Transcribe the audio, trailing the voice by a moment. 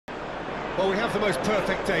Well, we have the most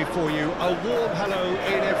perfect day for you. A warm hello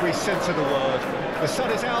in every sense of the word. The sun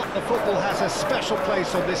is out, the football has a special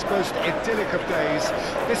place on this most idyllic of days.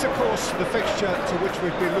 This, of course, the fixture to which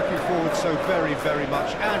we've been looking forward so very, very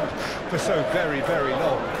much, and for so very, very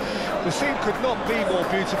long. The scene could not be more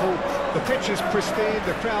beautiful. The pitch is pristine,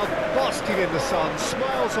 the crowd basking in the sun,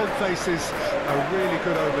 smiles on faces. A really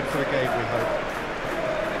good omen for the game, we hope.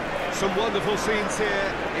 Some wonderful scenes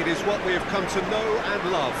here. It is what we have come to know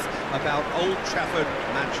and love about Old Trafford,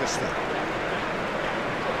 Manchester.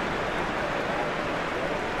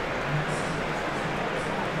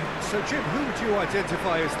 So, Jim, who would you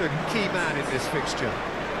identify as the key man in this fixture?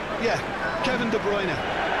 Yeah, Kevin De Bruyne.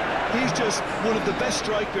 He's just one of the best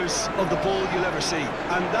strikers of the ball you'll ever see,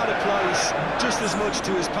 and that applies just as much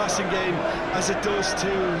to his passing game as it does to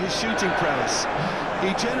his shooting prowess.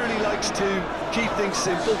 He generally likes to keep things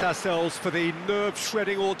simple. Ourselves for the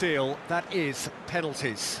nerve-shredding ordeal that is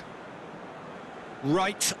penalties.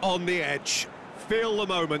 Right on the edge. Feel the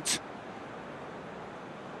moment.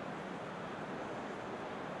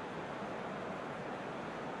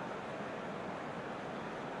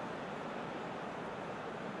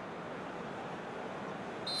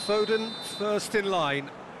 Foden first in line.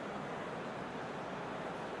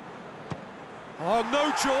 Oh,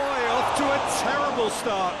 no joy, off to a terrible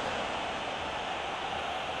start.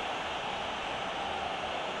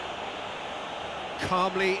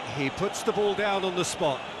 Calmly, he puts the ball down on the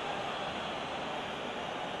spot.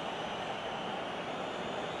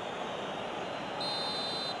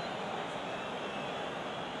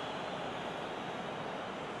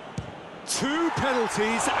 Two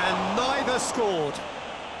penalties and neither scored.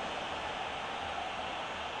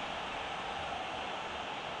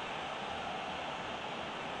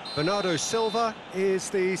 Bernardo Silva is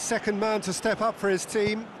the second man to step up for his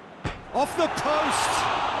team. Off the post!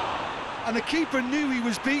 And the keeper knew he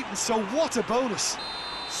was beaten, so what a bonus.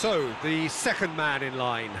 So, the second man in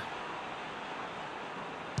line.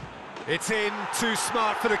 It's in, too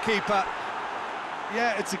smart for the keeper.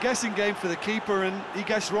 Yeah, it's a guessing game for the keeper, and he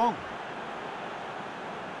guessed wrong.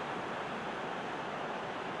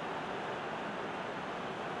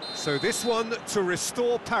 So this one to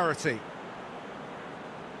restore parity.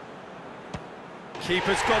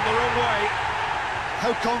 Keeper's gone the wrong way.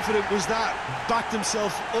 How confident was that? Backed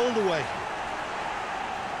himself all the way.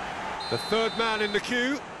 The third man in the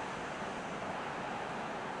queue.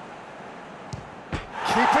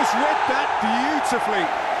 Keeper's read that beautifully.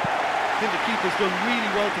 I think the keeper's done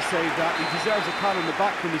really well to save that. He deserves a pat on the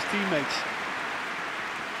back from his teammates.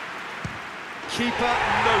 Keeper,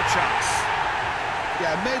 no chance.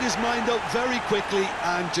 Yeah, made his mind up very quickly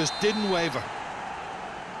and just didn't waver.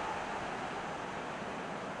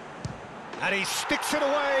 And he sticks it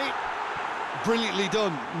away. Brilliantly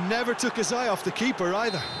done. Never took his eye off the keeper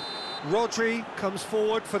either. Rodri comes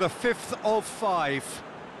forward for the 5th of 5.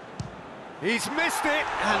 He's missed it,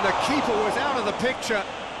 and the keeper was out of the picture.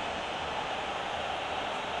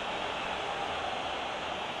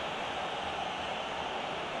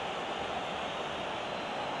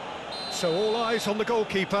 So all eyes on the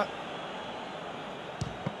goalkeeper.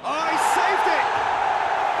 Oh, he saved it!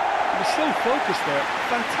 He was so focused there.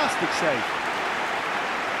 Fantastic save.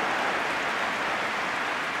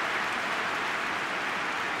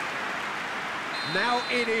 Now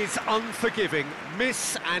it is unforgiving.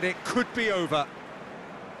 Miss and it could be over.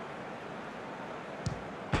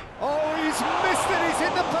 Oh, he's missed it, he's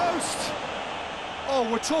hit the post! Oh,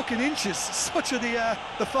 we're talking inches. Such are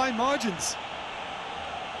the fine margins.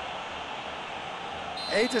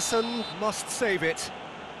 Ederson must save it.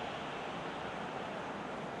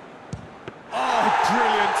 Oh,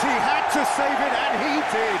 brilliant! He had to save it, and he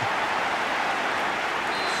did!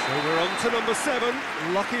 So we're on to number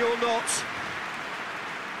 7, lucky or not.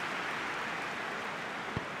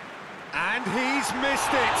 And he's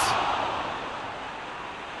missed it!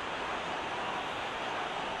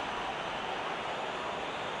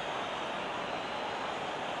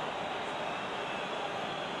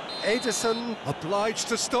 Ederson obliged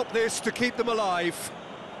to stop this to keep them alive.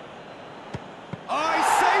 Oh, he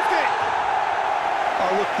saved it!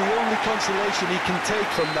 Oh, look, the only consolation he can take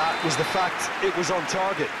from that was the fact it was on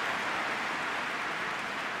target.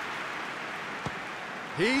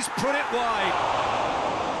 He's put it wide.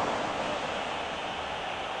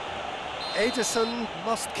 Ederson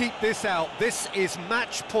must keep this out. This is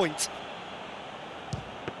match point.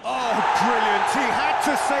 Oh, brilliant. He had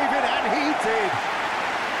to save it, and he did.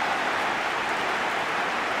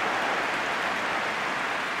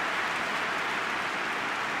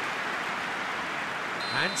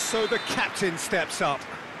 And so the captain steps up.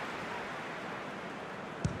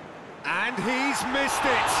 And he's missed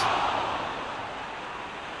it.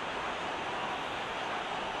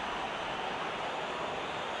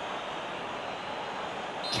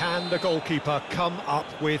 Can the goalkeeper come up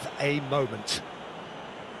with a moment?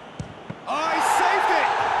 Oh, he saved it!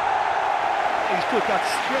 He's put that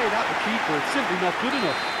straight at the keeper. It's simply not good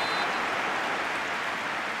enough.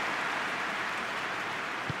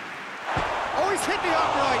 Oh, he's hit the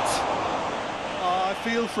upright! Oh, I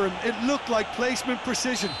feel for him. It looked like placement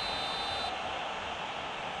precision.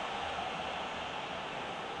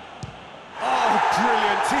 Oh,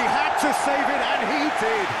 brilliant! He had to save it, and he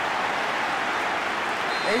did!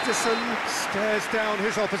 Ederson stares down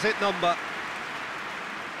his opposite number.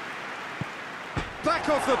 Back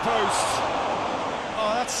off the post!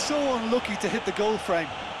 Oh, that's so unlucky to hit the goal frame.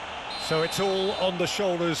 So it's all on the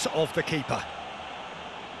shoulders of the keeper.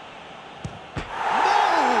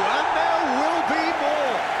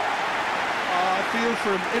 I feel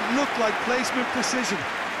for him. It looked like placement precision.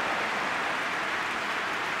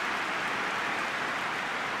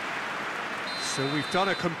 So we've done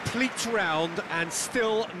a complete round and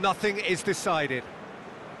still nothing is decided.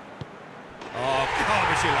 Oh, calm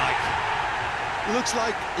as you like. Looks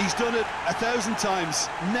like he's done it 1,000 times.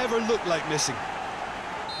 Never looked like missing.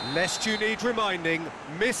 Lest you need reminding,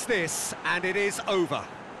 miss this and it is over.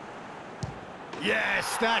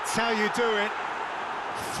 Yes, that's how you do it.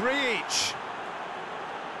 3 each.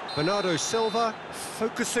 Bernardo Silva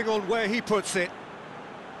focusing on where he puts it.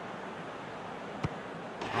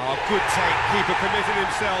 Oh, good take, keeper committed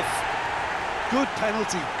himself. Good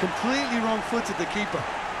penalty, completely wrong-footed the keeper.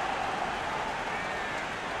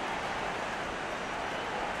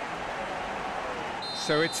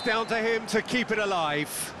 So it's down to him to keep it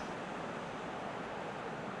alive.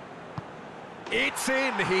 It's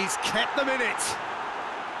in, he's kept them in it.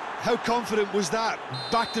 How confident was that?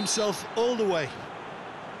 Backed himself all the way.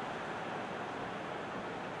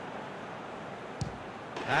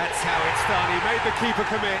 That's how it's done, he made the keeper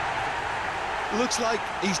commit. Looks like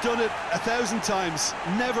he's done it 1,000 times.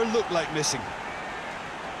 Never looked like missing.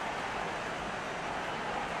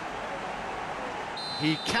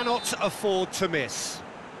 He cannot afford to miss.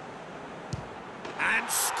 And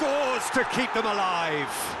scores to keep them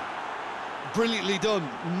alive. Brilliantly done.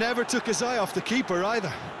 Never took his eye off the keeper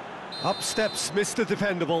either. Up steps Mr.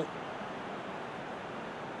 Dependable.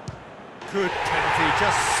 Good penalty,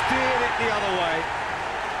 just steered it the other way.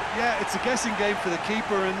 Yeah, it's a guessing game for the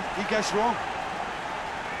keeper and he guessed wrong.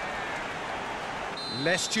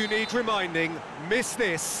 Lest you need reminding, miss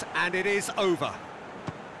this and it is over.